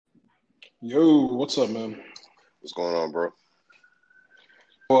Yo, what's up, man? What's going on, bro?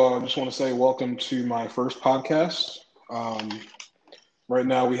 Well, I just want to say welcome to my first podcast. Um, right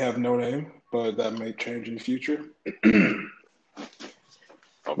now we have no name, but that may change in the future.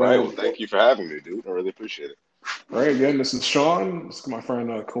 All right. Well, But thank you for having me, dude. I really appreciate it. right again, this is Sean. This is my friend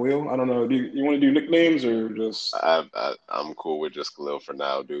Khalil. I don't know. Do you want to do nicknames or just? I'm cool with just Khalil for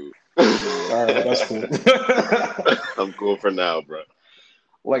now, dude. All right, that's cool. I'm cool for now, bro.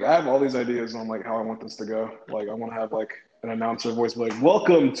 Like I have all these ideas on like how I want this to go. Like I want to have like an announcer voice, like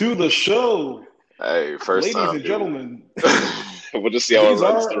 "Welcome to the show, Hey, first ladies time, and dude. gentlemen. We'll just see how it These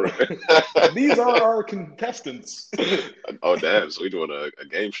runs are through. these are our contestants." Oh, damn. So we're doing a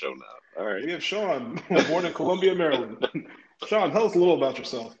game show now. All right. We have Sean, born in Columbia, Maryland. Sean, tell us a little about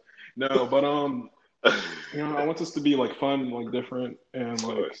yourself. No, but I want this to be like fun, like different, and Of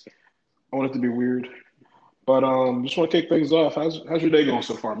like course. I want it to be weird. But just want to kick things off. How's your day going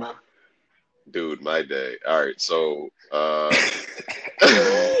so far, man? Dude, my day. All right. So,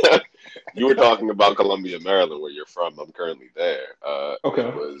 you were talking about Columbia, Maryland, where you're from. I'm currently there. It Okay.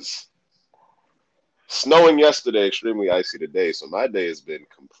 was snowing yesterday, extremely icy today. So my day has been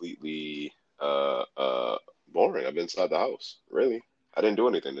completely boring. I've been inside the house. Really, I didn't do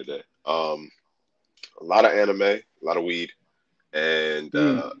anything today. A lot of anime, a lot of weed, and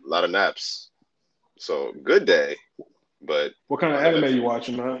Mm. a lot of naps. So good day, but What kind of anime you uneventful.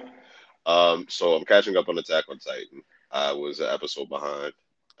 watching, man? So I'm catching up on Attack on Titan. I was an episode behind.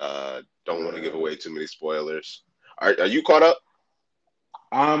 Don't want to give away too many spoilers. Are you caught up?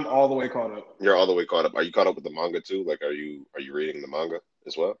 I'm all the way caught up. You're all the way caught up. Are you caught up with the manga too? Like, are you reading the manga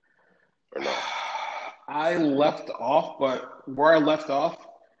as well, or no? I left off, but where I left off,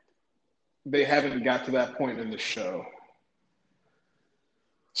 they haven't got to that point in the show.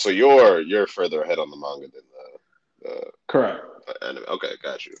 So you're further ahead on the manga than Correct. the anime. Okay,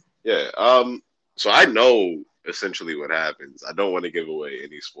 got you. Yeah. So I know essentially what happens. I don't want to give away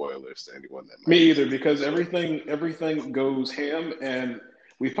any spoilers to anyone that Me might be either, reading because as well. everything goes ham, and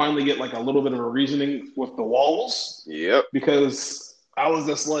we finally get like a little bit of a reasoning with the walls. Yep. Because I was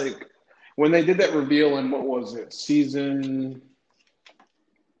just like, when they did that reveal in what was it, season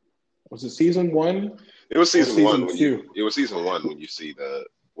one It was or season one season when you. two? It was season one when you see the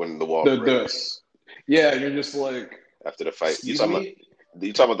when the wall The breaks yeah, you're just like, after the fight. excuse me,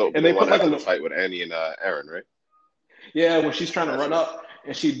 You talking about and the they one put like a after the little, fight with Annie and Aaron, right? yeah, when she's trying to Got run you. up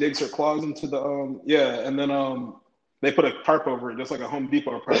and she digs her claws into the yeah, and then they put a tarp over it, just like a Home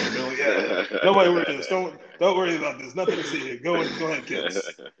Depot tarp, and they're like, yeah, nobody worry this, don't worry about this, nothing to see here. Go ahead, kids.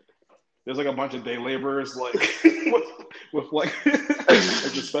 There's like a bunch of day laborers like with like like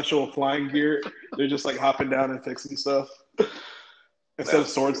the special flying gear. They're just like hopping down and fixing stuff. Instead of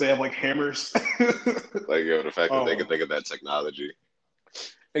That's swords, true. they have like hammers. Like, yo, the fact that they Oh, can think of that technology.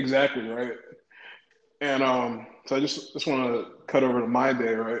 exactly right. And so I just want to cut over to my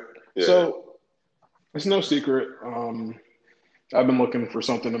day, right? Yeah, So it's no secret. I've been looking for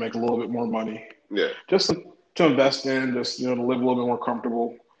something to make a little bit more money, yeah. just to invest in, just to live a little bit more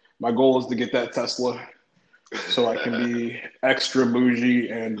comfortable. My goal is to get that Tesla so I can be extra bougie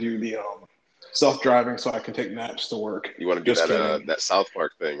and do the self driving so I can take naps to work. You want to do Just that kidding. that South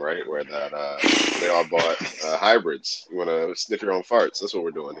Park thing, right? Where they all bought hybrids. You want to sniff your own farts. That's what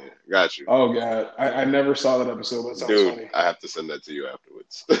we're doing here. Got you, Oh god, I never saw that episode, but it sounds dude. funny. I have to send that to you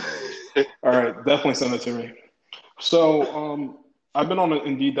afterwards. All right, definitely send it to me. So I've been on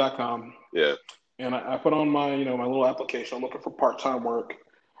Indeed.com Yeah. and I put on my my little application. I'm looking for part time work.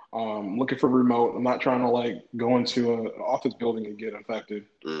 Looking for remote. I'm not trying to like go into an office building and get infected.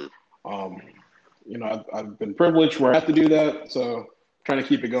 Mm. Um, I've been privileged where I have to do that, so trying to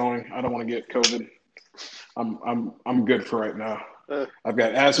keep it going. I don't want to get COVID. I'm good for right now. Eh, I've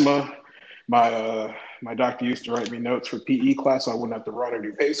got asthma. My doctor used to write me notes for PE class, so I wouldn't have to run or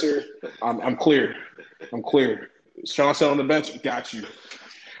do pacer. I'm clear. I'm clear. Sean said on the bench, got you.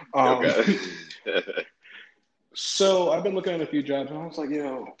 Um, okay. so I've been looking at a few jobs, and I was like,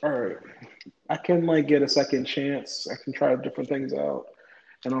 all right, I can like get a second chance. I can try different things out.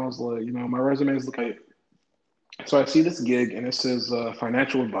 And I was like, my resume is looking. So I see this gig, and it says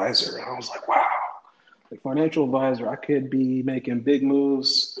financial advisor, and I was like, wow, like financial advisor, I could be making big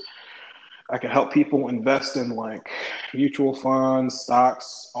moves. I can help people invest in like mutual funds,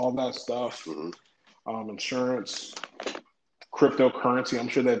 stocks, all that stuff, Hmm. insurance, cryptocurrency. I'm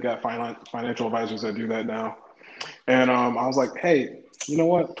sure they've got financial advisors that do that now. And I was like, hey, you know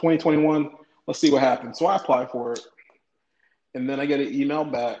what? 2021, let's see what happens. So I applied for it, and then I get an email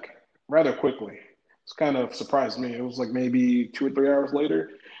back rather quickly. It's kind of surprised me. It was like maybe 2 or 3 hours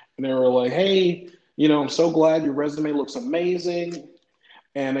later, and they were like, hey, I'm so glad your resume looks amazing.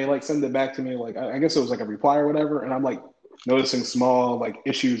 and they like send it back to me. Like I guess it was like a reply or whatever, and I'm like noticing small like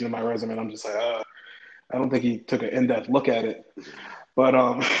issues in my resume. And I'm just like, I don't think he took an in-depth look at it. But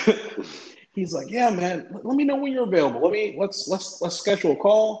he's like, yeah, man, let me know when you're available. Let's schedule a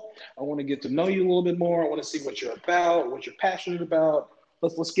call. I want to get to know you a little bit more. I want to see what you're about, what you're passionate about.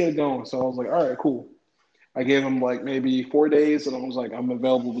 Let's get it going. So I was like, all right, cool. I gave him like maybe 4 days, and I was like, I'm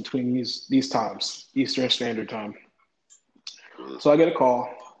available between these times, Eastern Standard Time. So I get a call.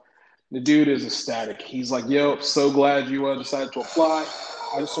 The dude is ecstatic. He's like, yo, so glad you decided to apply.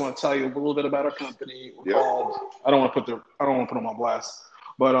 I just want to tell you a little bit about our company. We're Yep. called. I don't want to put them on blast,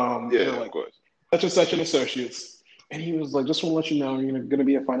 but Yeah, they're of like course. such and such an associates. And he was like, just want to let you know, you're going to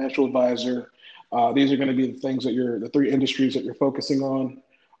be a financial advisor. These are going to be the things that the three industries that you're focusing on.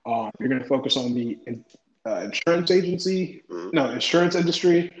 You're going to focus on the insurance agency, Mm-hmm. no, insurance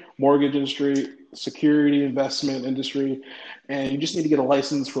industry, mortgage industry, security investment industry, and you just need to get a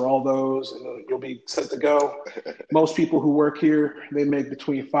license for all those, and you'll be set to go. Most people who work here, they make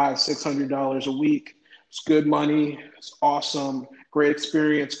between $500-$600 a week. It's good money. It's awesome. Great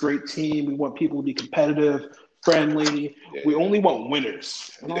experience. Great team. We want people to be competitive, friendly. Yeah, We yeah. only want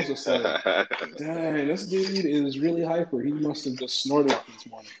winners. And I was just like, dang, this dude is really hyper. He must have just snorted this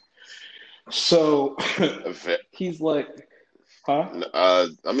morning. So he's like, huh? I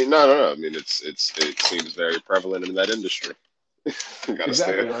mean, no. I mean, it seems very prevalent in that industry. You gotta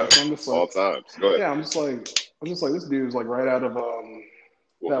stay Exactly, up right. So I'm just like, all times. Go ahead. yeah, I'm just like, this dude is like right out of Wolf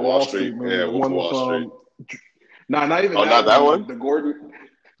of that Wall Wall Street. Street movie, Yeah, the Wolf of one with Wall Street. not even Oh, not that that one, one. like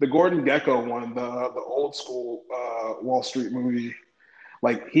the Gordon Gecko one, the old school Wall Street movie.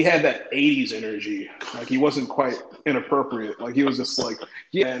 Like he had that '80s energy. Like he wasn't quite inappropriate. Like he was just like,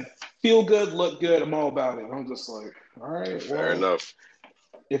 yeah, man, feel good, look good. I'm all about it. And I'm just like, all right, Fair well, enough.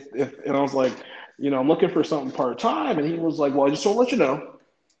 if and I was like, I'm looking for something part time, and he was like, well, I just want to let you know.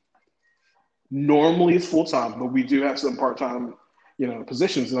 Normally it's full time, but we do have some part time,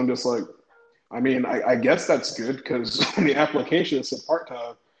 positions. And I'm just like, I mean, I guess that's good because on the application it said part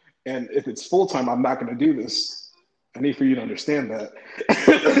time, and if it's full time, I'm not going to do this. I need for you to understand that.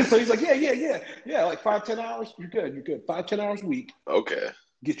 So he's like, yeah, like 5-10 hours, you're good. 5-10 hours a week, Okay.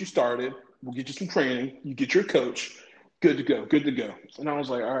 get you started. We'll get you some training. You get your coach, good to go, good to go. And I was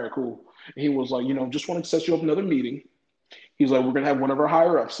like, all right, cool. And he was like, just want to set you up another meeting. He's like, we're gonna have one of our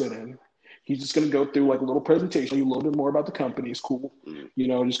higher ups sit in. He's just gonna go through like a little presentation, a little bit more about the company. It's cool.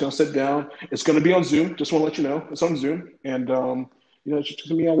 Mm. Just gonna sit down. It's gonna be on Zoom. Just want to let you know it's on Zoom, and it's just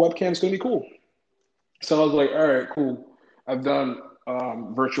gonna be on webcam. It's gonna be cool. So I was like, all right, cool. I've done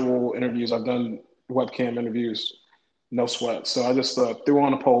virtual interviews. I've done webcam interviews. No sweat. So I just threw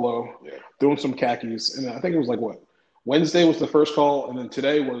on a polo, Yeah. threw on some khakis, and I think it was like what Wednesday was the first call, and then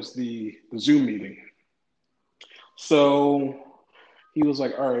today was the Zoom meeting. So he was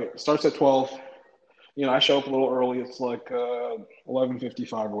like, all right, starts at 12. I show up a little early. It's like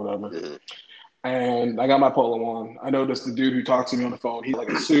 11:55 or whatever. Mm-hmm. And I got my polo on. I noticed the dude who talks to me on the phone, he had like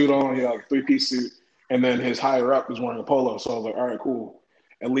a suit on, he had like a three-piece suit. And then his higher up was wearing a polo. So I was like, all right, cool.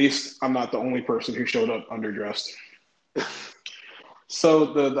 At least I'm not the only person who showed up underdressed. So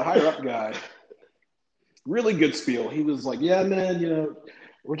the higher up guy, really good spiel. He was like, yeah, man,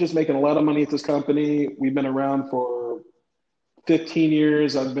 we're just making a lot of money at this company. We've been around for 15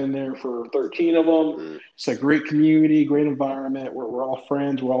 years. I've been there for 13 of them. Mm-hmm. It's a great community, great environment. We're all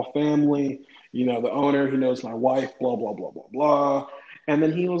friends. We're all family. The owner, he knows my wife, blah, blah, blah, blah, blah. And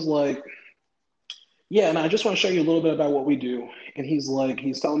then he was like, yeah, and I just want to show you a little bit about what we do. And he's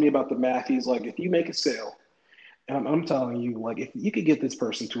telling me about the math. He's like, if you make a sale, and I'm telling you, like, if you could get this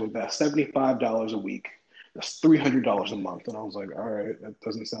person to invest $75 a week, that's $300 a month. And I was like, all right, that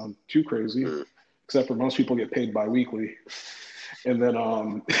doesn't sound too crazy, Mm-hmm. except for most people get paid biweekly. And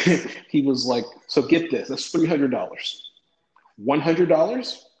then he was like, so get this, that's $300.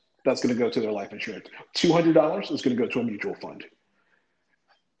 $100, that's going to go to their life insurance. $200 is going to go to a mutual fund.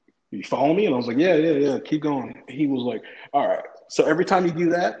 You follow me? And I was like, yeah, keep going. He was like, all right, so every time you do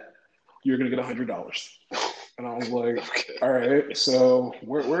that, you're going to get $100. And I was like, Okay. all right, so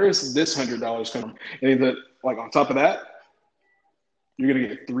where is this $100 coming from? And he's like, on top of that, you're going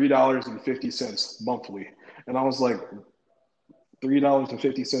to get $3.50 monthly. And I was like,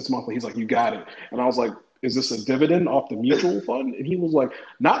 $3.50 monthly. He's like, you got it. And I was like, is this a dividend off the mutual fund? And he was like,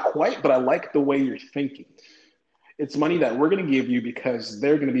 not quite, but I like the way you're thinking. It's money that we're going to give you because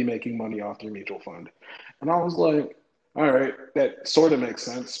they're going to be making money off their mutual fund. And I was like, all right, that sort of makes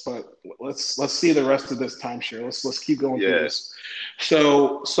sense, but let's see the rest of this timeshare. Let's keep going through this.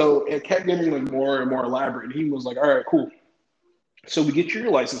 So it kept getting like more and more elaborate. And he was like, all right, cool. So we get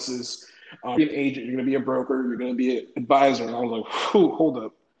your licenses. You're an agent, you're going to be a broker, you're going to be an advisor. And I was like, hold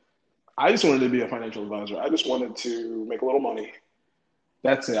up. I just wanted to be a financial advisor. I just wanted to make a little money.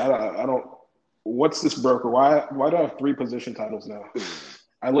 That's it. I don't. What's this broker? Why do I have 3 position titles now?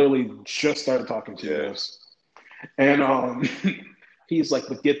 I literally just started talking to you guys, and he's like,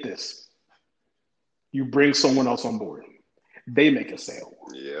 "But get this: you bring someone else on board, they make a sale.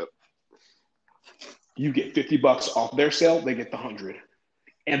 Yep. You get $50 off their sale, they get the 100,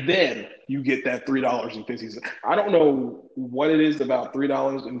 and then you get that $3.50. I don't know what it is about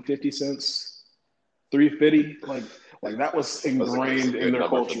 $3.50, $3.50. Like that was ingrained in their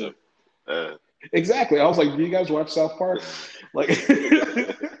culture. Exactly. I was like, do you guys watch South Park? Like,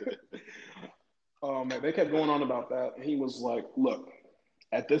 oh man, they kept going on about that. And he was like, look,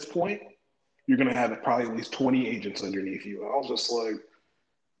 at this point, you're going to have probably at least 20 agents underneath you. I was just like,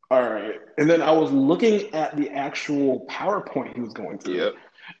 all right. And then I was looking at the actual PowerPoint he was going through. Yep.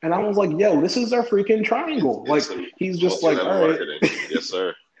 And I was like, yo, this is our freaking triangle. Like, he's just like, all right. Yes,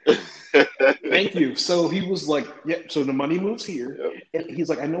 sir. Thank you. So he was like, yeah, so the money moves here. Yep. And he's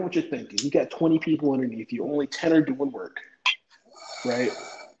like, I know what you're thinking. You got 20 people underneath you. Only 10 are doing work. Right?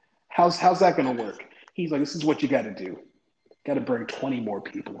 How's that going to work? He's like, this is what you got to do. Got to bring 20 more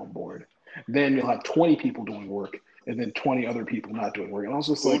people on board. Then you'll have 20 people doing work and then 20 other people not doing work. And I was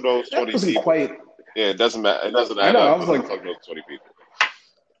just like, that wasn't quite. Yeah, it doesn't matter. It doesn't matter. I know. I was like, 20 people.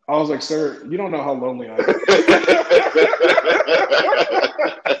 I was like, sir, you don't know how lonely I am.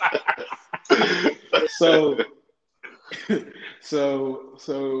 So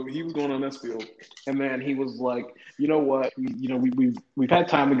he was going on this field, and then he was like, you know what? We've had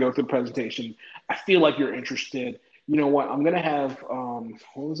time to go through the presentation. I feel like you're interested. You know what? I'm gonna have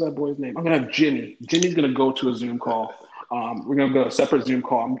what was that boy's name? I'm gonna have Jimmy. Jimmy's gonna go to a Zoom call. We're gonna go to a separate Zoom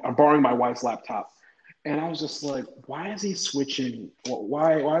call. I'm borrowing my wife's laptop. And I was just like, why is he switching?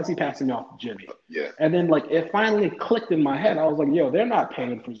 Why is he passing me off to Jimmy? Yeah. And then like it finally clicked in my head. I was like, yo, they're not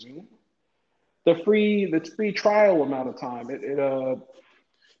paying for Zoom. The free trial amount of time. The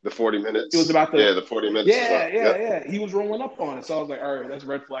 40 minutes. It was about the 40 minutes. Yeah. He was rolling up on it. So I was like, all right, that's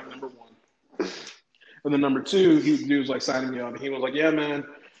red flag number 1. And then number 2, he was like signing me up. And he was like, yeah, man.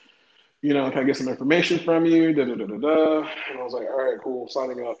 You know, can I get some information from you? Da, da, da, da, da. And I was like, all right, cool,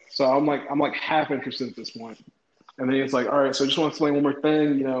 signing up. So I'm like half interested at this point. And then he's like, all right, so I just want to explain one more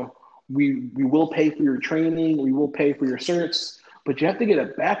thing. You know, we will pay for your training, we will pay for your certs, but you have to get a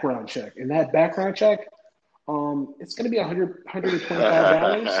background check. And that background check, it's gonna be $125. He's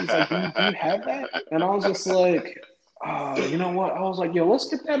like, do you have that? And I was just like, you know what? I was like, yo, let's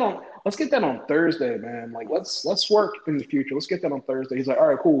get that on Thursday, man. Like, let's work in the future. Let's get that on Thursday. He's like, all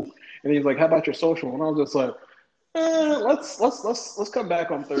right, cool. And he's like, how about your social? And I was just like, let's come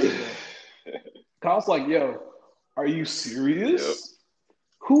back on Thursday. I was like, yo, are you serious? Yep.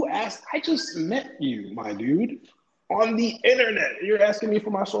 Who asked? I just met you, my dude, on the internet. You're asking me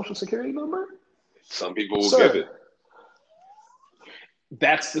for my social security number? Some people will give it.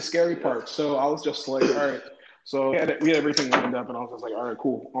 That's the scary part. So I was just like, all right. So we had everything lined up, and I was just like, all right,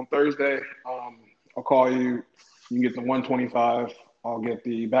 cool. On Thursday, I'll call you. You can get the 125. I'll get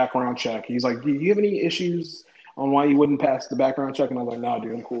the background check. He's like, do you have any issues on why you wouldn't pass the background check? And I was like, no,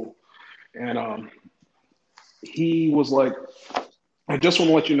 dude, I'm cool. And he was like, I just want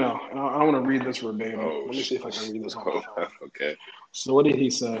to let you know. I want to read this verbatim. Let me see if I can read this. Okay. So what did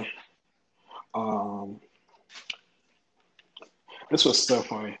he say? This was so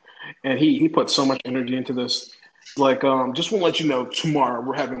funny. And he put so much energy into this. Like, just want to let you know, tomorrow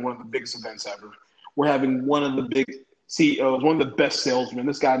we're having one of the biggest events ever. We're having one of the big CEOs, one of the best salesmen.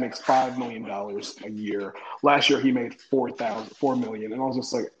 This guy makes $5 million a year. Last year he made $4 million. And I was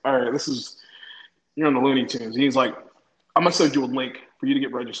just like, all right, you're on the Looney Tunes. And he's like, I'm going to send you a link for you to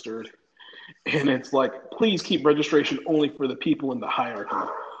get registered. And it's like, please keep registration only for the people in the hierarchy.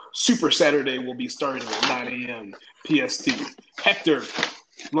 Super Saturday will be starting at 9 a.m. PST. Hector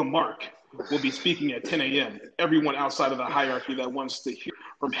Lamarck will be speaking at 10 a.m. Everyone outside of the hierarchy that wants to hear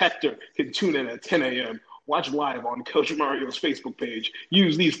from Hector can tune in at 10 a.m. Watch live on Coach Mario's Facebook page.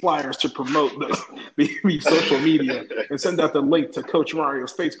 Use these flyers to promote the social media and send out the link to Coach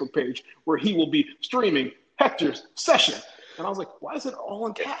Mario's Facebook page where he will be streaming Hector's session. And I was like, why is it all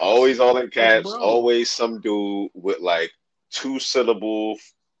in caps? Always all in caps. Like, always some dude with like 2-syllable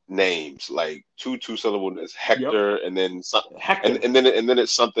names, like two-syllable. It's Hector, yep. And then something, and then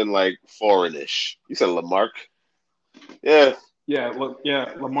it's something like foreignish. You said Lamarck, yeah,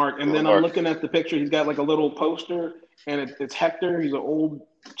 Lamarck. And then I'm looking at the picture. He's got like a little poster, and it's Hector. He's an old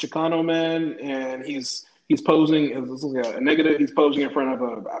Chicano man, and he's posing as a negative. He's posing in front of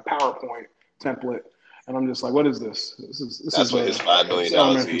a PowerPoint template, And I'm just like, what is this? This That's is what his $5 million a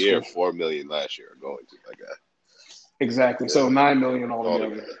elementary year, school. 4 million last year are going to that guy. Exactly. Yeah, So 9 million all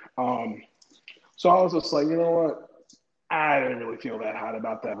altogether. together. So I was just like, you know what? I didn't really feel that hot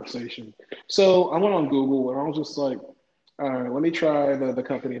about that conversation. So I went on Google and I was just like, all right, let me try the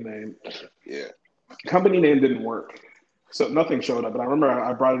company name. Yeah. Company name didn't work. So nothing showed up. And I remember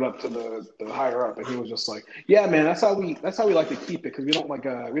I brought it up to the higher up and he was just like, yeah, man, that's how we like to keep it because we don't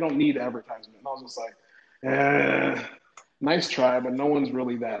need advertisement. And I was just like, nice try, but no one's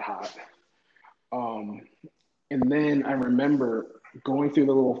really that hot. Um, and then I remember going through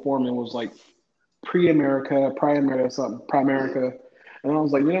the little form and it was like pre-America, Primerica, something, Mm-hmm. Primerica. And I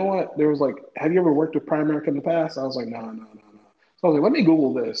was like, you know what? There was like, have you ever worked with Primerica in the past? I was like, no, no, no, no. So I was like, let me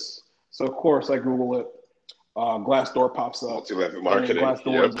Google this. So of course I Google it. Glassdoor pops up, Multi-level and marketing.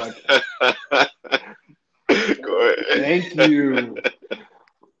 Glassdoor Yep. is like, Go thank ahead. you.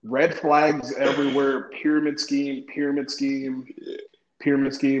 Red flags everywhere. Yeah. Pyramid scheme.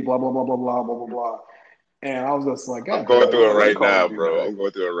 Blah blah blah blah blah blah blah blah. And I was just like, I'm God going damn it, through it let me right call now, this dude bro. back. I'm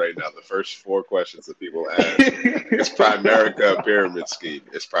going through it right now. The first four questions that people ask is Primerica a pyramid scheme?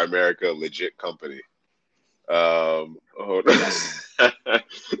 Is Primerica a legit company? Hold on. Yes. Those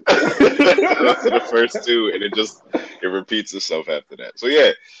are the first two, and it repeats itself after that. So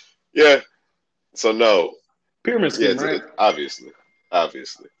yeah, yeah. So no, Pyramid yeah. scheme, right? Obviously.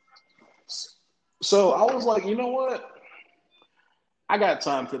 So I was like, you know what? I got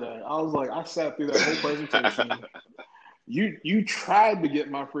time today. I was like, I sat through that whole presentation. You tried to get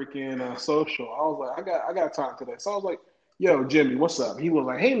my freaking social. I was like, I got time today. So I was like, yo, Jimmy, what's up? He was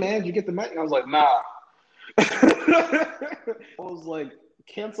like, hey man, did you get the mic? I was like, nah. I was like,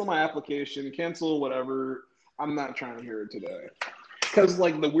 cancel my application, cancel whatever. I'm not trying to hear it today. Because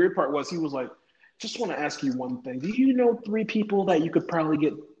like the weird part was he was like, just want to ask you one thing. Do you know 3 people that you could probably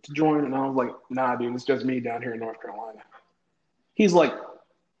get to join? And I was like, nah, dude, it's just me down here in North Carolina. He's like,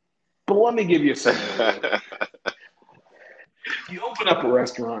 but let me give you a scenario. You open up a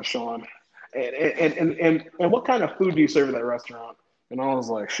restaurant, Sean, and what kind of food do you serve at that restaurant? And I was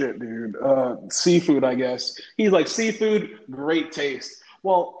like, shit, dude, seafood, I guess. He's like, seafood, great taste.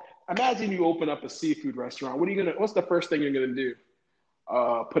 Well, imagine you open up a seafood restaurant. What's the first thing you're gonna do?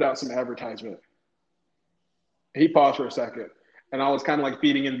 Put out some advertisement. He paused for a second, and I was kind of like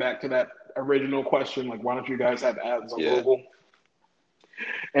feeding him back to that original question, like, why don't you guys have ads on Yeah. Google?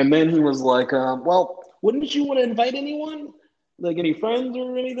 And then he was like, well, wouldn't you want to invite anyone? Like any friends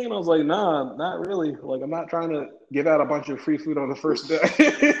or anything? And I was like, nah, not really. Like, I'm not trying to give out a bunch of free food on the first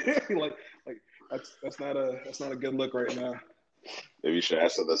day. like that's not a good look right now. Maybe you should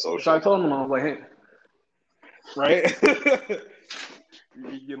ask on the So I social. told him, I was like, hey, right?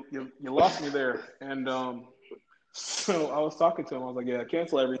 You lost me there. And so I was talking to him. I was like, yeah,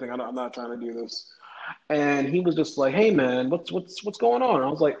 cancel everything. I'm not trying to do this. And he was just like, "Hey, man, what's going on?" And I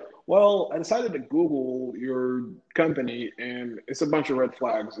was like, "Well, I decided to Google your company, and it's a bunch of red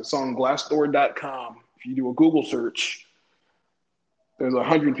flags. It's on Glassdoor.com. If you do a Google search, there's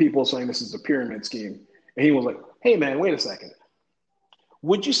 100 people saying this is a pyramid scheme." And he was like, "Hey, man, wait a second.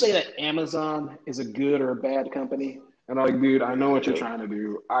 Would you say that Amazon is a good or a bad company?" And I'm like, "Dude, I know what you're Yep. trying to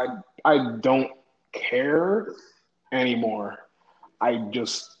do. I don't care anymore. I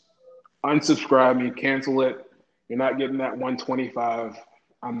just unsubscribe me, cancel it. You're not getting that 125.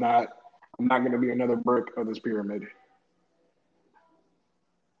 I'm not. I'm not going to be another brick of this pyramid.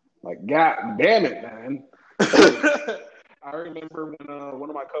 Like, God damn it, man. I remember when one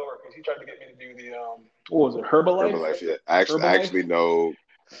of my coworkers he tried to get me to do the what was it, Herbalife? Herbalife. Yeah. I Herbalife. actually know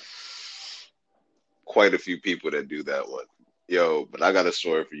quite a few people that do that one. Yo, but I got a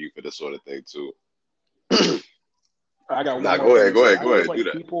story for you for this sort of thing too. I got one Nah, more thing to say. I go feel ahead, do like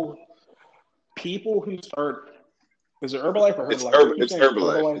that. people who start, is it Herbalife or Herbalife? I keep It's saying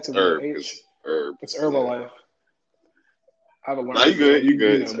Herbalife. Herbalife It's because of the herb. H. It's herb. It's Yeah. Herbalife. I haven't Nah, learned you it yet. good. You You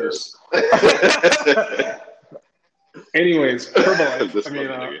good. know It's herb. this. Anyways, Herbalife. This funny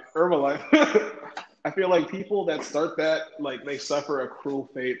nigga. Herbalife. I feel like people that start that, like, they suffer a cruel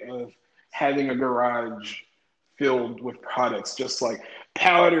fate of having a garage filled with products, just like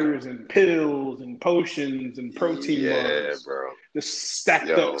powders and pills and potions and protein Yeah, bars, bro. just stacked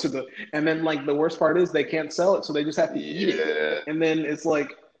up Yo. to the. And then, like, the worst part is they can't sell it, so they just have to eat it. Yeah, And then it's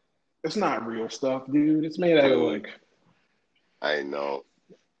like, it's not real stuff, dude. It's made out of dude. like, I know.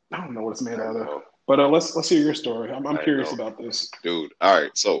 I don't know what it's made I out of. know. But let's hear your story. I'm I curious know. about this. Dude. All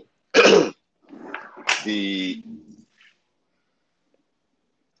right. So the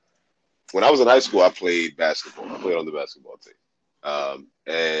when I was in high school, I played basketball. I played on the basketball team.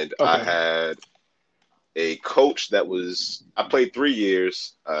 And I Okay. had a coach that was I played 3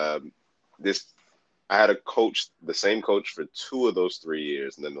 years. This I had a coach, the same coach for 2 of those 3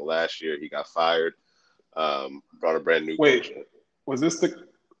 years, and then the last year he got fired. Brought a brand new coach Wait, in. was this the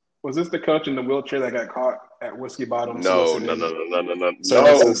was this the coach in the wheelchair that got caught at Whiskey Bottom No, no, no, soliciting no, no, no, no, no.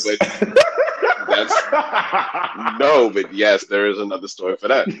 services? But that's no. But yes, there is another story for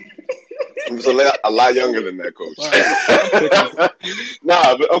that. He was a lot younger than that coach.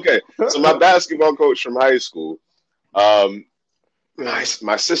 Nah, but okay. So my basketball coach from high school, my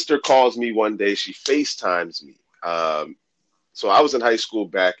sister calls me one day. She FaceTimes me. So I was in high school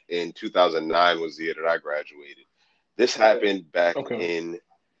back in 2009 was the year that I graduated. This happened back in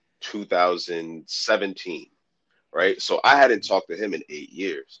 2017, right? So I hadn't talked to him in 8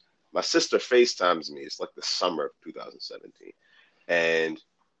 years. My sister FaceTimes me. It's like the summer of 2017. And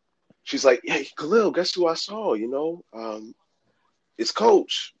she's like, "Hey, Khalil, guess who I saw? It's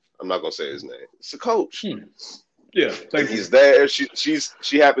Coach. I'm not gonna say his name. It's the coach. Yeah, and he's there.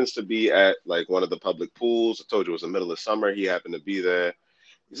 She happens to be at like one of the public pools. I told you it was the middle of summer. He happened to be there.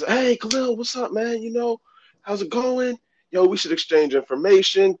 He's like, "Hey, Khalil, what's up, man? How's it going? Yo, we should exchange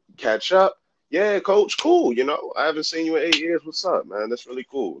information, catch up. Yeah, Coach, cool. I haven't seen you in 8 years. What's up, man? That's really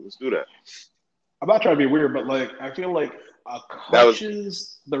cool. Let's do that." I'm not trying to be weird, but like I feel like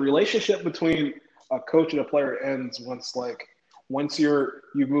the relationship between a coach and a player ends once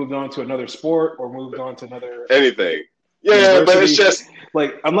you've moved on to another sport or moved on to another anything. Yeah, university. But it's just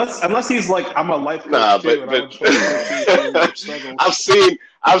like unless he's like, I'm a life coach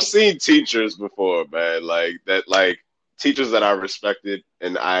I've seen teachers before, man, like that, like teachers that I respected,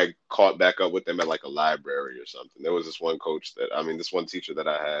 and I caught back up with them at like a library or something. There was this one teacher that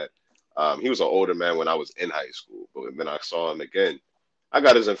I had. He was an older man when I was in high school, but then I saw him again. I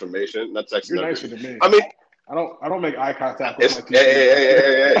got his information, and I texted him. You're nicer than me. I mean, I don't make eye contact with my teachers.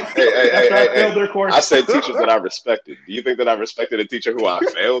 Hey. I said teachers that I respected. Do you think that I respected a teacher who I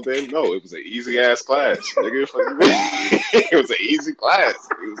failed in? No, it was an easy ass class. It was an easy class.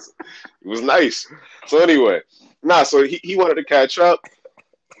 It was nice. So anyway, so he wanted to catch up,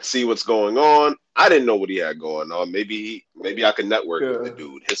 see what's going on. I didn't know what he had going on. Maybe I could network with the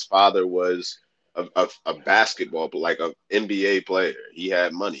dude. His father was a basketball, but like an NBA player. He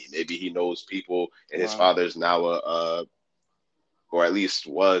had money. Maybe he knows people, and his father's now or at least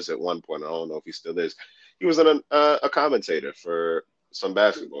was at one point. I don't know if he still is. He was a commentator for some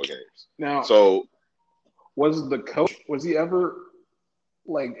basketball games. Now, so was the coach? Was he ever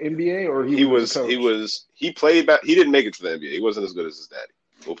like NBA or he played back? He didn't make it to the NBA. He wasn't as good as his daddy.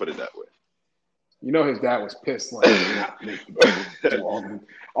 We'll put it that way. His dad was pissed. Like,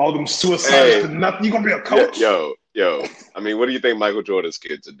 all them suicides. Nothing. You gonna be a coach? Yo. I mean, what do you think Michael Jordan's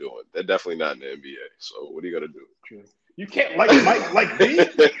kids are doing? They're definitely not in the NBA. So what are you gonna do? You can't like Mike like me.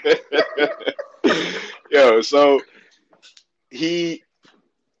 Yo, so he's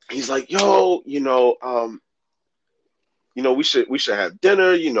like, yo, we should have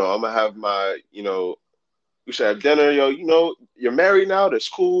dinner. I'm gonna have my, we should have dinner. Yo, you're married now. That's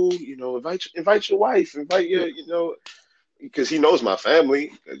cool. Invite your wife. Invite your, because he knows my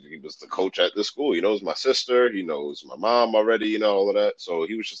family. He was the coach at the school. He knows my sister. He knows my mom already. All of that. So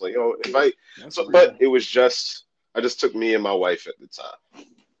he was just like, invite. But it was just, I just took me and my wife at the time.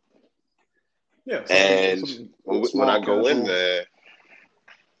 Yeah. And when I go in there,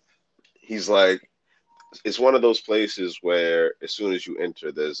 he's like, it's one of those places where as soon as you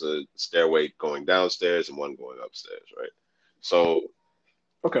enter, there's a stairway going downstairs and one going upstairs, right? So,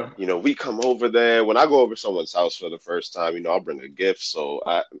 okay, we come over there. When I go over someone's house for the first time, I'll bring a gift. So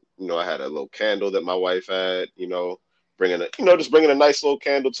I had a little candle that my wife had, bringing a nice little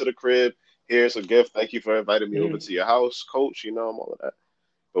candle to the crib. Here's a gift. Thank you for inviting me over to your house, Coach. I'm all of that.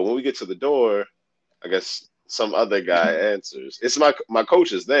 But when we get to the door, I guess some other guy answers. It's my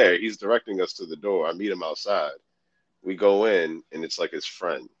coach is there. He's directing us to the door. I meet him outside. We go in, and it's like his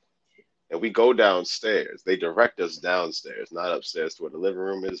friend. And we go downstairs. They direct us downstairs, not upstairs to where the living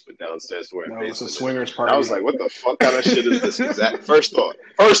room is, but downstairs to where the basement is. It's a swingers party. I was like, what the fuck kind of shit is this? Exact first thought.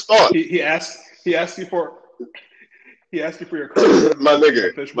 He asked you for your card. my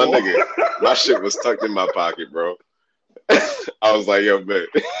nigga. My shit was tucked in my pocket, bro. I was like, yo, babe.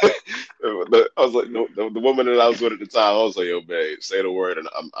 I was like, the woman that I was with at the time, I was like, yo, babe, say the word and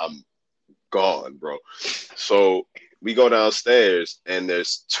I'm gone, bro. So we go downstairs and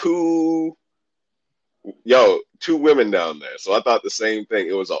there's two women down there. So I thought the same thing.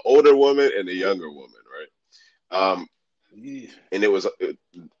 It was an older woman and a younger woman, right? And it was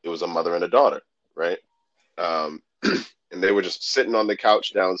a mother and a daughter, right? And they were just sitting on the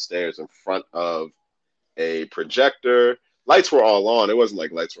couch downstairs in front of a projector. Lights were all on. It wasn't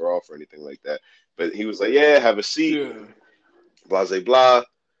like lights were off or anything like that. But he was like, yeah, have a seat. Yeah. Blah, blah, blah.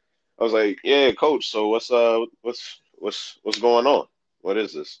 I was like, yeah, coach. So what's going on? What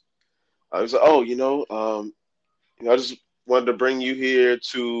is this? I was like, oh, I just wanted to bring you here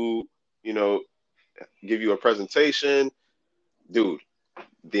to, you know, give you a presentation, dude.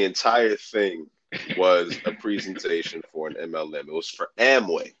 The entire thing was a presentation for an MLM. It was for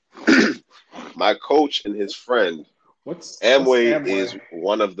Amway. My coach and his friend. What's Amway is Amway?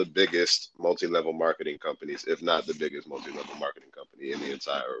 one of the biggest multi-level marketing companies, if not the biggest multi-level marketing company in the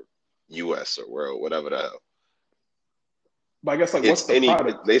entire U.S. or world, whatever the hell. But I guess like, what's the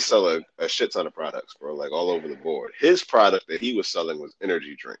product? They sell a shit ton of products, bro, like all over the board. His product that he was selling was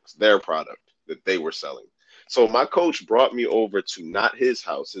energy drinks, their product that they were selling. So my coach brought me over to not his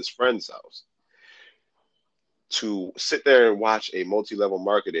house, his friend's house, to sit there and watch a multi-level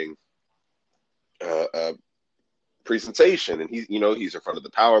marketing presentation. And he's in front of the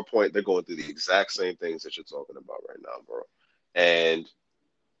PowerPoint. They're going through the exact same things that you're talking about right now, bro. And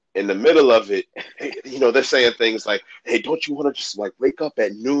in the middle of it, they're saying things like, hey, don't you want to just like wake up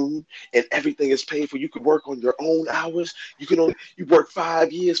at noon and everything is paid for? You could work on your own hours. You work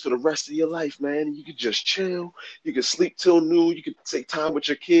 5 years for the rest of your life, man. You could just chill. You could sleep till noon. You could take time with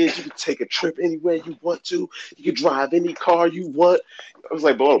your kids. You could take a trip anywhere you want to. You could drive any car you want. I was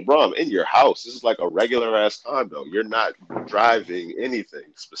like, bro, I'm in your house. This is like a regular ass condo. You're not driving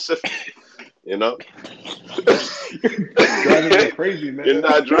anything specific, Driving crazy, man. You're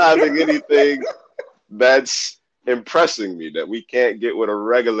not driving anything that's impressing me that we can't get with a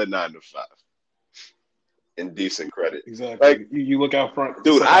regular 9 to 5 in decent credit. Exactly. Like, you look out front.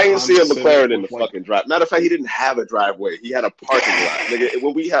 Dude, I didn't see a McLaren in the fucking drive. Matter of fact, he didn't have a driveway. He had a parking lot. Nigga,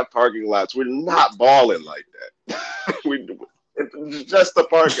 when we have parking lots, we're not balling like that. It's just a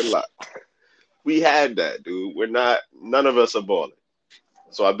parking lot. We had that, dude. None of us are balling.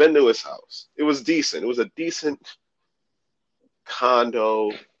 So I've been to his house. It was decent. It was a decent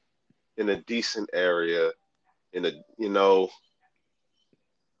condo in a decent area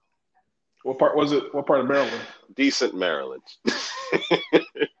What part was it? What part of Maryland? Decent Maryland.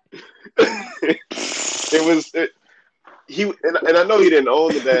 And I know he didn't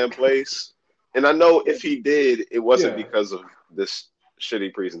own the damn place. And I know if he did, it wasn't because of this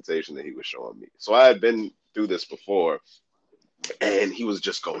shitty presentation that he was showing me. So I had been through this before. And he was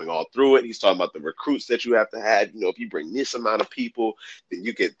just going all through it. He's talking about the recruits that you have to have. If you bring this amount of people, then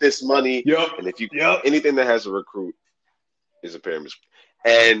you get this money. Yep. And if anything that has a recruit is a pyramid.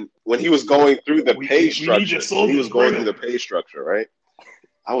 And when he was going through the pay structure, right?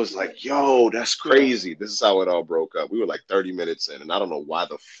 I was like, yo, that's crazy. This is how it all broke up. We were like 30 minutes in, and I don't know why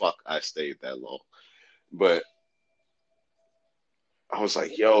the fuck I stayed that long. But I was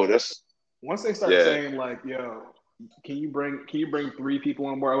like, yo, that's... Once they start saying like, yo... Can you bring 3 people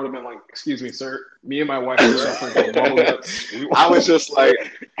on board? I would have been like, excuse me, sir. Me and my wife are suffering from bubble guts. I was just like,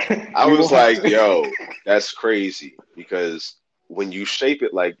 yo, that's crazy. Because when you shape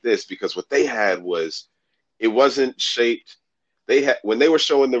it like this, because what they had was, it wasn't shaped. When they were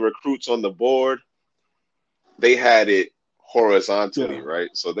showing the recruits on the board, they had it horizontally,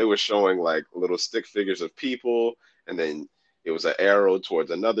 right? So they were showing like little stick figures of people, and then it was an arrow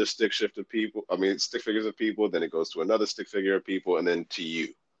towards another stick figures of people. Then it goes to another stick figure of people, and then to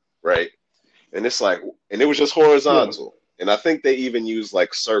you, right? And it's like, and it was just horizontal. Yeah. And I think they even used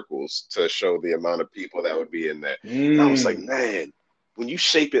like circles to show the amount of people that would be in there. And I was like, man, when you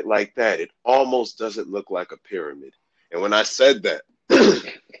shape it like that, it almost doesn't look like a pyramid. And when I said that,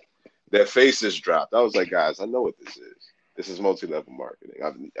 their faces dropped. I was like, guys, I know what this is. This is multi-level marketing.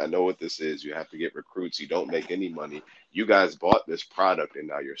 I know what this is. You have to get recruits. You don't make any money. You guys bought this product, and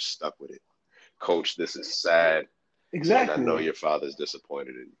now you're stuck with it. Coach, this is sad. Exactly. And I know your father's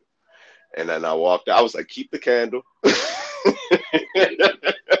disappointed in you. And then I walked out. I was like, keep the candle.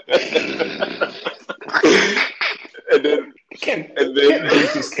 and then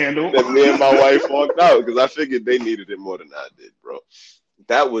this candle. Then me and my wife walked out because I figured they needed it more than I did, bro.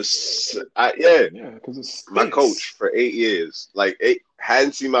 That was, because it's my coach for 8 years.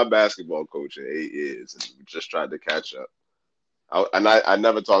 Hadn't seen my basketball coach in 8 years, and just tried to catch up. I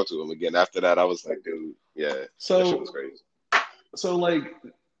never talked to him again. After that, I was like, dude, that shit was crazy. So, like,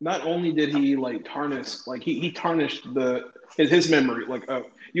 not only did he like tarnish, like he tarnished his memory. Like,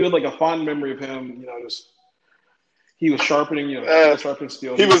 you had like a fond memory of him. Just he was sharpening, sharpening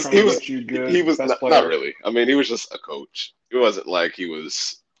steel. He was not really. I mean, he was just a coach. It wasn't like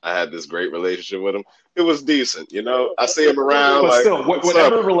I had this great relationship with him. It was decent, I see him around. But still,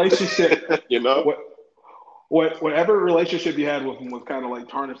 whatever relationship, whatever relationship you had with him was kind of like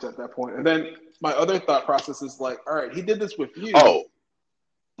tarnished at that point. And then my other thought process is like, all right, he did this with you. Oh,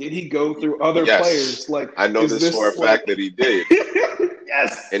 did he go through other players? Like, I know this for a fact that he did.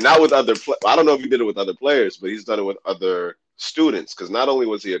 Yes. And not with other. I don't know if he did it with other players, but he's done it with other students. Because not only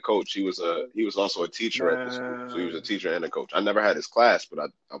was he a coach, he was also a teacher at the school. So he was a Man. teacher and a coach. I never had his class, but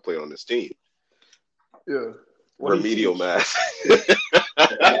I played on his team. Yeah. What he Remedial teach? math.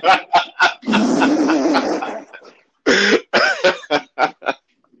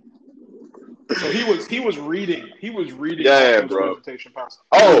 So he was reading. He was reading off Yeah, those bro. presentation powers.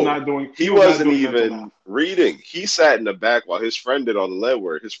 Oh, he He was not wasn't doing mental math. even reading. He sat in the back while his friend did all the lead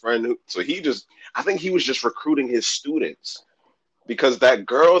work. His friend, so I think he was just recruiting his students because that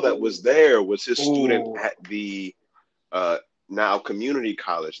girl that was there was his student Oh, at the uh, now community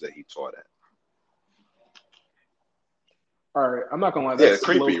college that he taught at. all right. I'm not gonna lie. Yeah, That's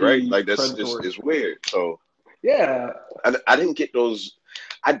low creepy, right? key Like that's predatory. it's weird. So Yeah. I didn't get those.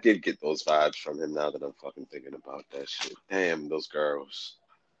 I did get those vibes from him. Now that I'm fucking thinking about that shit. Damn, those girls.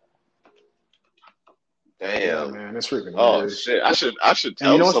 Yeah, Damn. man. It's freaking Oh weird. shit! I should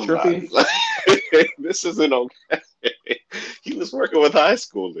And you tell know what's somebody. trippy? This isn't okay. He was working with high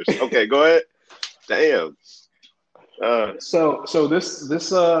schoolers. Okay, go ahead. Damn. So this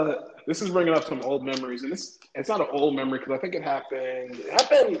is bringing up some old memories, and it's not an old memory because I think it happened.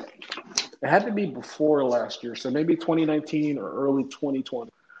 It had to be before last year, so maybe 2019 or early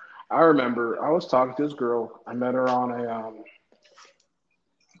 2020. I remember I was talking to this girl. I met her on a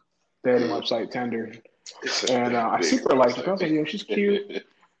dating Mm, website, Tinder, it's a and I big super liked her. I was like, website. yo, she's cute.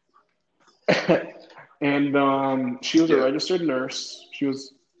 And she was a Yeah, registered nurse. She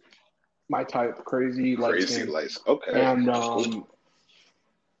was my type, crazy, light crazy skin, lights. Okay, and that's cool.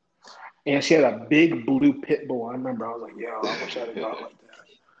 she had a big blue pit bull. I remember I was like, yo, I wish I had a dog like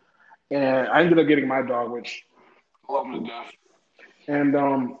that. And I ended up getting my dog, which I love him to death.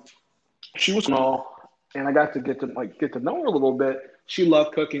 And she was small, and I got to get to know her a little bit. She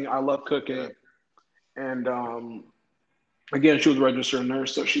loved cooking. I love Yeah, cooking, and again, she was a registered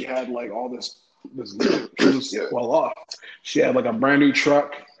nurse, so she had like all this. She was yeah, well off. She had like a brand new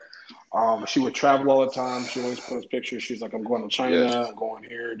truck. She would travel all the time. She always post pictures. She's like, I'm going to yeah, China. I'm going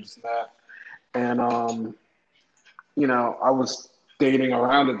here, just that. And I was dating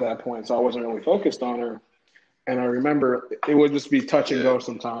around at that point, so I wasn't really focused on her. And I remember it would just be touch and yeah, go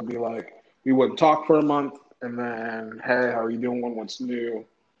sometimes. Be like, we wouldn't talk for a month, and then, hey, how are you doing? What's new?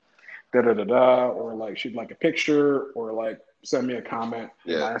 Da da da da. Or like she'd like a picture, or like send me a comment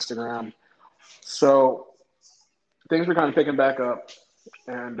in yeah. my Instagram. So things were kind of picking back up,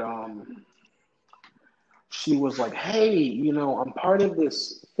 and she was like, hey, I'm part of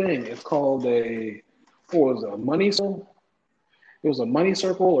this thing. It's called what was it, a money circle? It was a money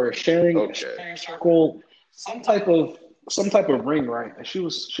circle or a Okay, sharing circle, some type of ring, right? And she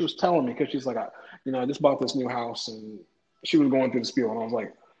was telling me because she's like, I just bought this new house, and she was going through the spiel, and I was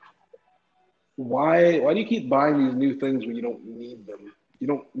like, why do you keep buying these new things when you don't need them? You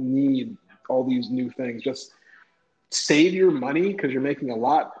don't need all these new things. Just save your money because you're making a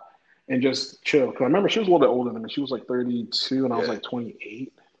lot and just chill. Because I remember she was a little bit older than me. She was like 32 and I was yeah. like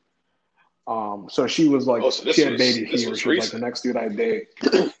 28. So she was like, Oh, so she had baby this fever. was She was like the recent. next dude I date.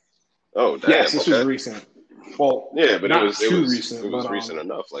 Oh, Yes, damn. this was Okay. recent. Well, Yeah, but not too it recent, but was recent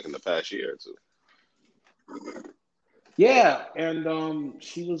enough, like in the past year or two. yeah. And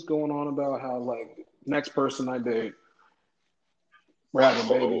she was going on about how like next person I date, we're having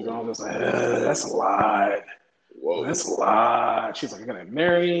babies, and I Oh, was just like, that's a lot. whoa, That's a lot. She's like, I'm gonna get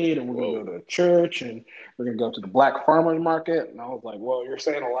married, and we're gonna whoa. go to church, and we're gonna go to the black farmers market. And I was like, well, you're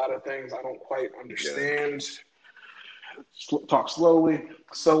saying a lot of things I don't quite Yeah, understand. Talk slowly.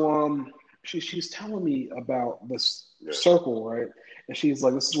 So she's telling me about this yeah, circle, right? And she's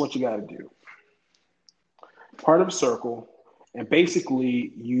like, this is what you got to do. Part of a circle, and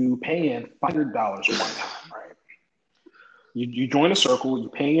basically you pay in $500 one time, right? You join a circle, you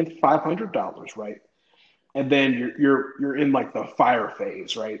pay in $500, right? And then you're in like the fire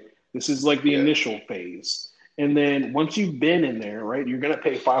phase, right? This is like the yeah, initial phase. And then once you've been in there, right, you're gonna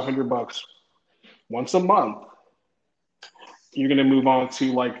pay $500 once a month. You're gonna move on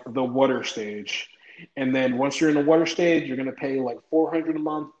to like the water stage. And then once you're in the water stage, you're gonna pay like 400 a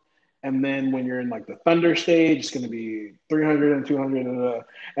month. And then when you're in like the thunder stage, it's gonna be 300 and 200.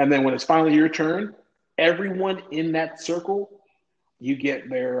 And then when it's finally your turn, everyone in that circle, you get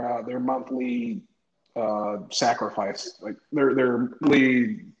their monthly sacrifice, like their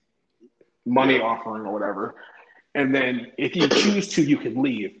monthly money yeah. offering or whatever. And then if you choose to, you can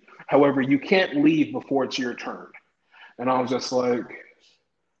leave. However, you can't leave before it's your turn. And I was just like,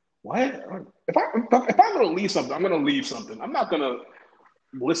 what? If I'm going to leave something, I'm going to leave something. I'm not going to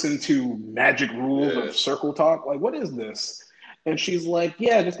listen to magic rules Yeah. of circle talk. Like, what is this? And she's like,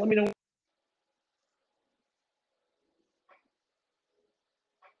 yeah, just let me know.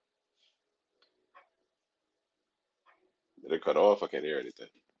 It cut off. I can't hear anything.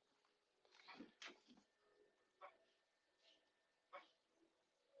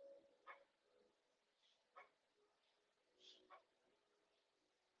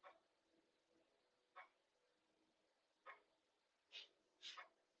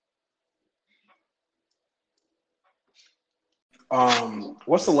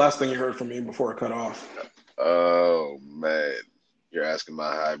 What's the last thing you heard from me before it cut off? Oh man, you're asking my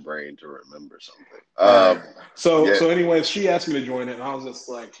high brain to remember something. All right. So Yeah, so anyways, she asked me to join it, and I was just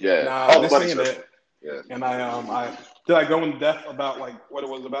like, yeah. nah, Oh, the this money ain't circle. it. Yeah. And I did I go in depth about like what it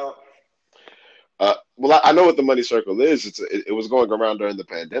was about? Well, I know what the money circle is. It was going around during the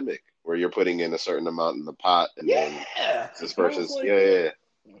pandemic where you're putting in a certain amount in the pot, and then Yeah. this And I was person's like, yeah,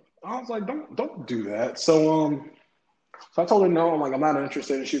 yeah, don't do that. So I told her no. I'm like, I'm not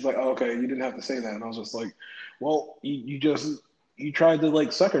interested. And she's like, oh, okay, you didn't have to say that. And I was just like, well, you tried to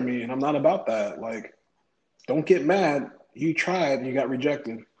like sucker me, and I'm not about that. Like, don't get mad. You tried, and you got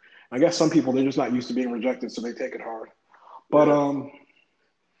rejected. I guess some people they're just not used to being rejected, so they take it hard. But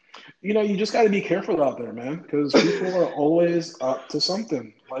yeah. you just got to be careful out there, man, because people are always up to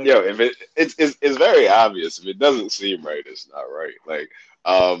something. Like, Yo, if it's very obvious. If it doesn't seem right, it's not right. Like,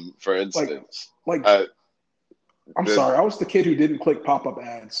 for like, instance, like, uh, I'm the sorry, I was the kid who didn't click pop-up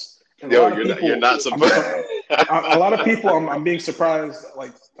ads, and a yo, lot of you're people, not I'm supposed. so, a lot of people, I'm being surprised.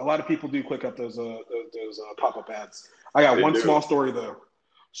 Like, a lot of people do click up those pop-up ads. I got They one do. small story though.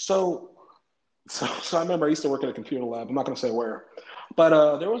 So, so I remember I used to work at a computer lab. I'm not going to say where,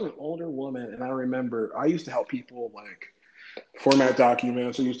 but there was an older woman, and I remember I used to help people like format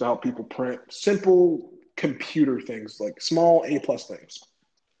documents. I used to help people print simple computer things, like small A+ things.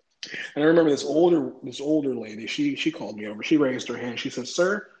 And I remember this older lady. She called me over. She raised her hand. She said,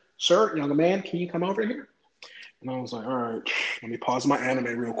 "Sir, young man, can you come over here?" And I was like, "All right, let me pause my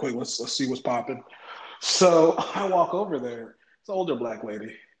anime real quick. Let's see what's popping." So I walk over there. It's an older black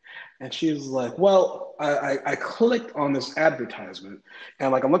lady. And she was like, well, I clicked on this advertisement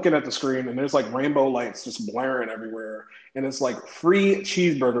and like I'm looking at the screen and there's like rainbow lights just blaring everywhere. And it's like free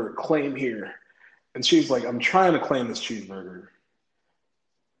cheeseburger, claim here. And she's like, I'm trying to claim this cheeseburger.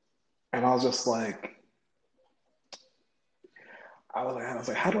 And I was just like, I was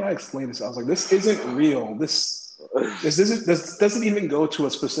like, how do I explain this? I was like, this isn't real. This doesn't even go to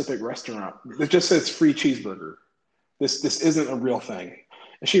a specific restaurant. It just says free cheeseburger. This isn't a real thing.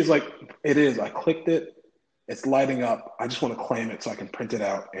 And she's like, it is. I clicked it. It's lighting up. I just want to claim it so I can print it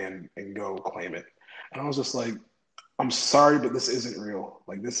out and go claim it. And I was just like, I'm sorry, but this isn't real.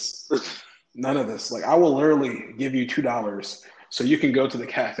 Like this, none of this. Like I will literally give you $2 so you can go to the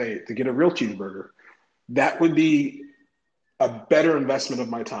cafe to get a real cheeseburger. That would be a better investment of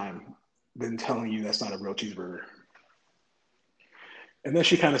my time than telling you that's not a real cheeseburger. And then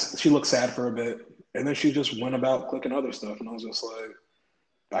she looked sad for a bit, and then she just went about clicking other stuff, and I was just like,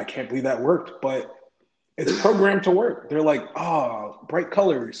 I can't believe that worked, but it's programmed to work. They're like, oh, bright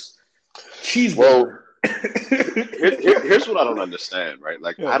colors, Well, cheeseburger. here's what I don't understand, right?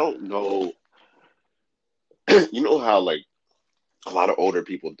 Like, I Yeah. don't know. You know how like a lot of older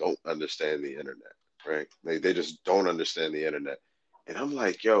people don't understand the internet, right? They just don't understand the internet, and I'm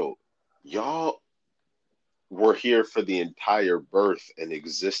like, yo, y'all were here for the entire birth and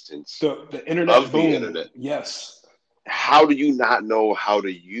existence The internet of the boom. internet. Yes. How do you not know how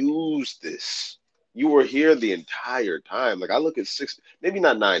to use this? You were here the entire time. Like I look at maybe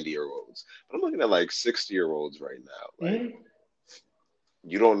not 90-year-olds, but I'm looking at like 60-year-olds right now. Like Mhm.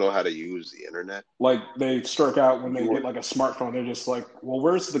 you don't know how to use the internet. Like they struck out when they You get were like a smartphone. They're just like, well,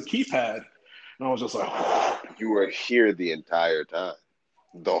 where's the keypad? And I was just like, you were here the entire time,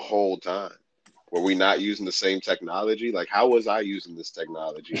 the whole time. Were we not using the same technology? Like how was I using this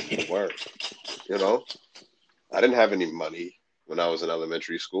technology and you weren't? You know, I didn't have any money when I was in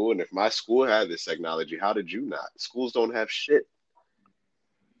elementary school, and if my school had this technology, how did you not? Schools don't have shit.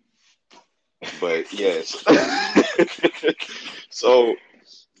 But yes. So,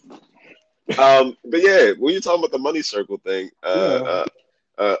 but yeah, when you're talking about the money circle thing, yeah.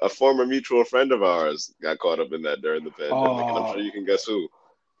 a former mutual friend of ours got caught up in that during the pandemic, and I'm sure Oh, you can guess who.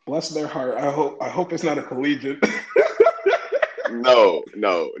 bless their heart. I hope it's not a collegiate. No,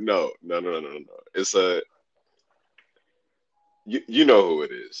 no, no, no, no, no, no, no. It's a you know who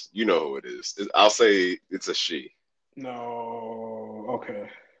it is. You know who it is. I'll say it's a she. No. Okay.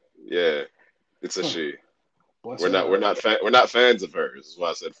 Yeah, it's a Huh. she. Bless We're her not we're heart. not we're not fans of hers. Is why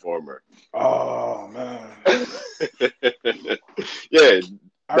I said former. Oh man. Yeah,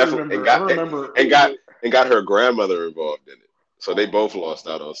 I definitely, remember. I remember. and got and got her grandmother involved in it. So they both lost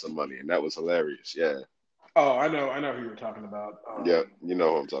out Oh, on some money, and that was hilarious. Yeah, Oh, I know who you're talking about. Yeah, you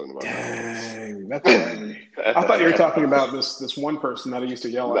know who I'm talking about now. Dang, that's crazy. I thought you were talking about this one person that I used to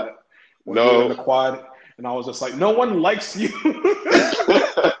yell No, at when we were in no. the quad, and I was just like, no one likes you.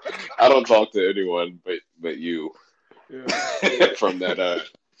 I don't talk to anyone but you Yeah. from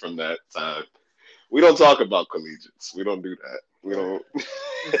that time. We don't talk about collegiates. We don't do that. We Right. don't.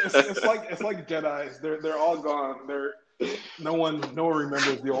 It's like Jedi's. They're all gone. No one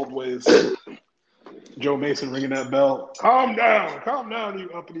remembers the old ways. Joe Mason ringing that bell. Calm down, you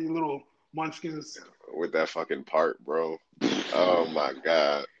uppity little munchkins. With that fucking part, bro. Oh my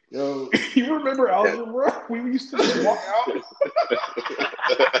god. Yo, you remember algebra? We used to just walk out.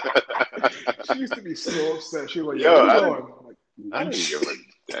 She used to be so upset. She was like, "Yo, Yo, where you going?" I'm like, I didn't lunch. give a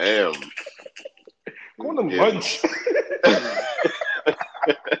damn. Going to Yeah. lunch.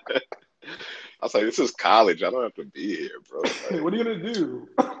 I was like, this is college. I don't have to be here, bro. Like, What are you gonna do?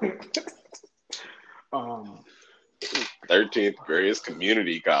 um, 13th grade is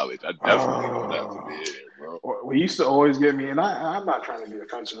community college. I definitely don't have to be here, bro. we used to always get me, and I'm not trying to be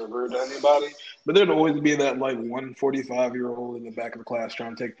offensive or rude to anybody, but there'd always be that like 145-year-old in the back of the class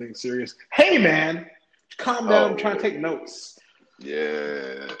trying to take things serious. Hey, man, calm down. I'm trying to Oh, take notes.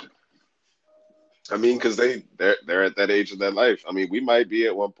 yeah. I mean, because they're at that age of their life. I mean, we might be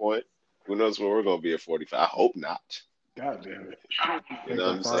at one point. Who knows where we're gonna be at 45? I hope not. God damn it! I don't You think know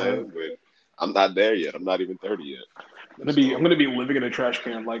what that I'm far ahead. saying? But I'm not there yet. I'm not even 30 yet. I'm So gonna be living in a trash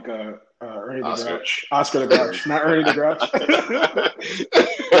can like Ernie the Oscar. Grouch, Oscar the Grouch, not Ernie the Grouch.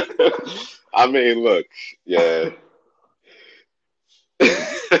 I mean, look, yeah.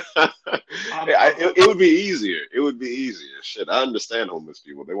 It would be easier. It would be easier. Shit, I understand homeless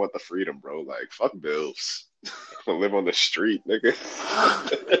people. They want the freedom, bro. Like, fuck bills. Live on the street, nigga.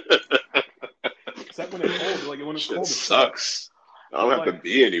 Except when it's cold. Like when it's Shit cold, it sucks. sucks. I don't But have to like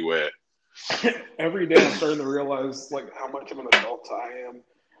be anywhere. every day, I'm starting to realize like how much of an adult I am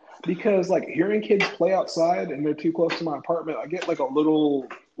because like hearing kids play outside and they're too close to my apartment, I get like a little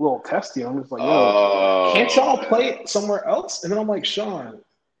testy. I'm just like, yo, can't Oh y'all man. play somewhere else? And then I'm like, Sean,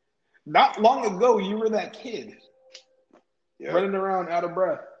 not long ago you were that kid Yep. running around out of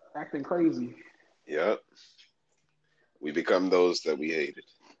breath, acting crazy. Yep. We become those that we hated.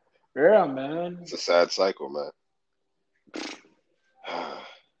 Yeah, man. It's a sad cycle, man.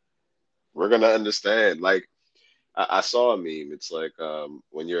 We're gonna understand. Like I saw a meme. It's like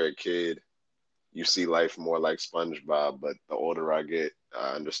when you're a kid, you see life more like SpongeBob, but the older I get,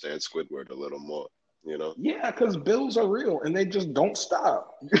 I understand Squidward a little more. You know, Yeah, because bills are real and they just don't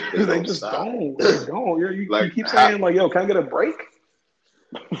stop. they They don't just stop. don't. They don't. You Like keep saying like, "Yo, can I get a break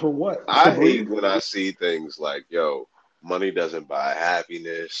for what? To I hate breathe?" when I see things like, "Yo, money doesn't buy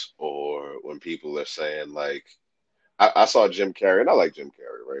happiness," or when people are saying like, I saw Jim Carrey, and I like Jim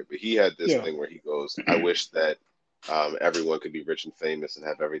Carrey, right? But he had this Yeah, thing where he goes, "I wish that everyone could be rich and famous and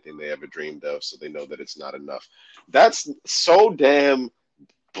have everything they ever dreamed of, so they know that it's not enough." That's so damn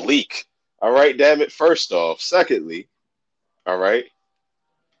bleak. All right, damn it. First off, secondly, all right,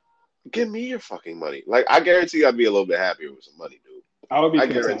 give me your fucking money. Like I guarantee you, I'd be a little bit happier with some money, dude. I would be I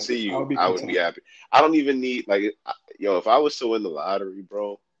content. guarantee I you, would be I would be content. happy. I don't even need like, yo, if I was to win the lottery,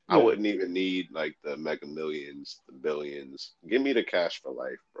 bro, I Yeah, wouldn't even need like the mega millions, the billions. Give me the cash for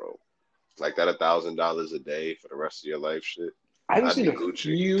life, bro. Like that $1,000 a day for the rest of your life, shit. I just I'd need be a Gucci.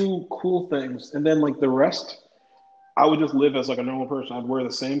 few cool things, and then like the rest, I would just live as like a normal person. I'd wear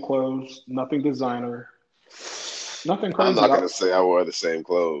the same clothes, nothing designer, nothing I'm crazy. not gonna say I wore the same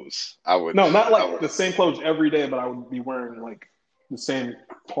clothes. I would, No, not I like would, the same clothes every day, but I would be wearing like the same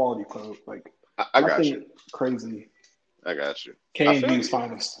quality clothes, like I got you. nothing crazy. I got you. I K and feel G's you.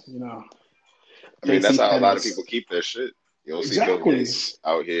 finest, I mean, that's JC how a lot of people Penney's. keep their shit. You don't see Bill Exactly. Gates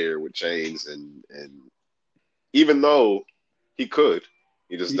out here with chains and even though he could,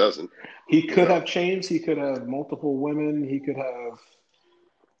 he just He, doesn't. he You could know, have chains. He could have multiple women. He could have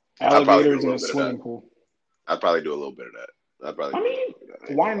I'd probably do a alligators in little a bit of that. swimming pool. I'd probably do a little bit of that. I'd probably I do a mean, little bit of that. I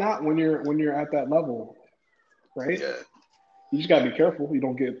ain't why gonna lie. not when you're at that level, right? Yeah. You just gotta be careful. You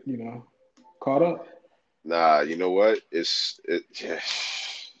don't get caught up. Nah, you know what? Yeah,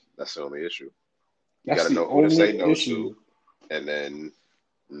 that's the only issue. You got That's to the know who to say only no issue. to, and then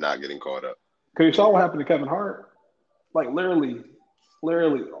not getting caught up. Because you You saw know. what happened to Kevin Hart. Like literally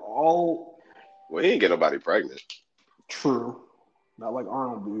all Well, he ain't get nobody pregnant. true. Not like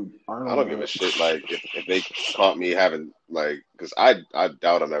Arnold, dude. I Arnold don't give a shit. Like if they caught me having like, because I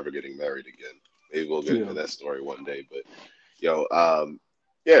doubt I'm ever getting married again. Maybe we'll get into yeah. that story one day. But yo,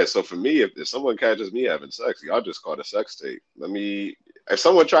 yeah. So for me, if someone catches me having sex, y'all just caught a sex tape. If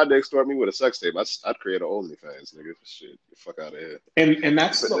someone tried to extort me with a sex tape, I'd create an OnlyFans, nigga. Shit, get the fuck out of here. And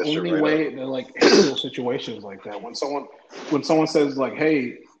that's Put the that shit only right up. way to like handle situations like that. When someone says like,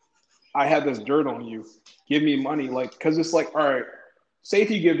 "Hey, I had this dirt on you, give me money," like, because it's like, all right, say if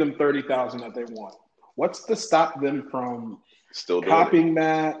you give them 30,000 that they want, what's to stop them from Still doing it.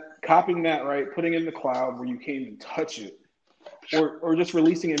 copying that, right? Putting it in the cloud where you can't even touch it, or just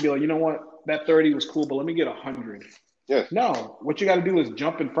releasing it and be like, you know what, that 30 was cool, but let me get 100. Yeah. No, what you got to do is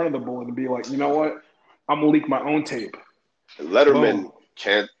jump in front of the bullet and be like, you know what, I'm gonna leak my own tape. Letterman Boom.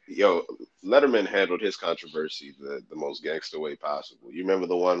 can't. Yo, Letterman handled his controversy the most gangster way possible. You remember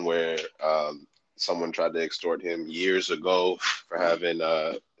the one where someone tried to extort him years ago for having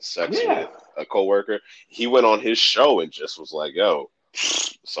sex Yeah, with a coworker? He went on his show and just was like, "Yo,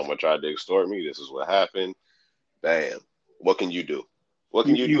 someone tried to extort me. This is what happened. Bam. What can you do? What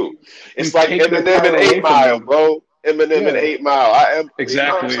can you you do?" you you It's like take their Eminem power and away Eight from Mile, them. bro. Eminem and Yeah, 8 Mile. I am. You know what I'm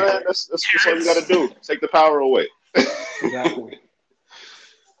exactly. saying? That's all you got to do. Take the power away. Exactly.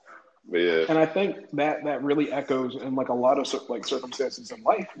 But yeah, And I think that really echoes in like a lot of like circumstances in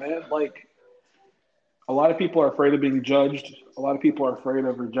life, man. Like a lot of people are afraid of being judged. A lot of people are afraid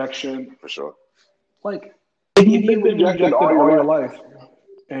of rejection. for sure. Like If if you've been you've been rejected rejected all all your your life, life,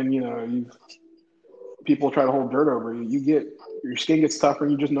 and you people try to hold dirt over you, you get your skin gets tougher,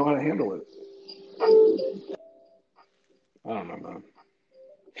 and you just know how to handle it. I don't know, man.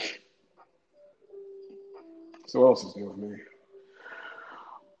 So what else is new with me?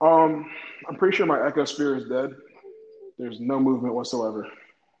 Um, I'm pretty sure my ecosphere is dead. There's no movement whatsoever.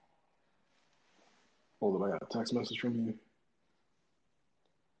 Hold on, I got a text message from you.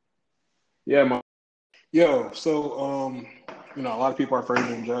 Yeah, yo. So, a lot of people are afraid of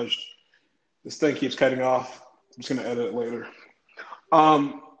being judged. This thing keeps cutting off. I'm just gonna edit it later.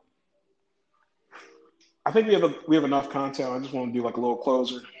 Um, I think we have enough content. I just want to do like a little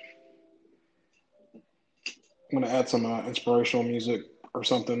closer. I'm gonna add some inspirational music or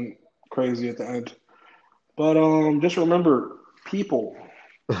something crazy at the end. But just remember, people,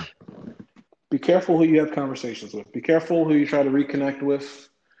 be careful who you have conversations with. Be careful who you try to reconnect with.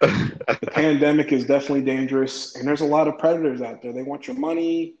 The pandemic is definitely dangerous, and there's a lot of predators out there. They want your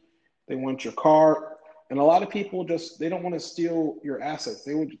money, they want your car, and a lot of people just they don't want to steal your assets.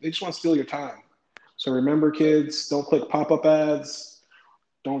 They just want to steal your time. So remember, kids, don't click pop-up ads.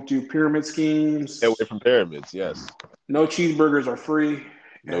 Don't do pyramid Stay away schemes. from pyramids. Yes. No cheeseburgers are free,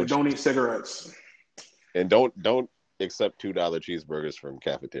 No and don't eat cheese. cigarettes. And don't accept $2 cheeseburgers from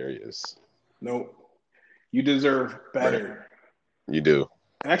cafeterias. Nope. You deserve Right. better. You do.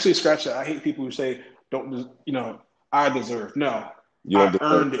 And actually, scratch that. I hate people who say, "Don't I deserve." No, You don't I deserve.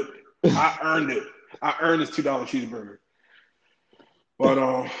 earned it. I earned it. I earned this $2 cheeseburger. But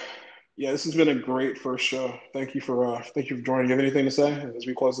yeah, this has been a great first show. Thank you for joining. You have anything to say as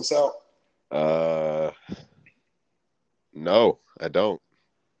we close this out? Uh, no, I don't,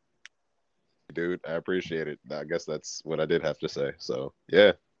 dude. I appreciate it. I guess that's what I did have to say. So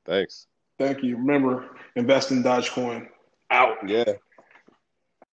yeah, thanks. Thank you. Remember, invest in Dogecoin. Out. Yeah.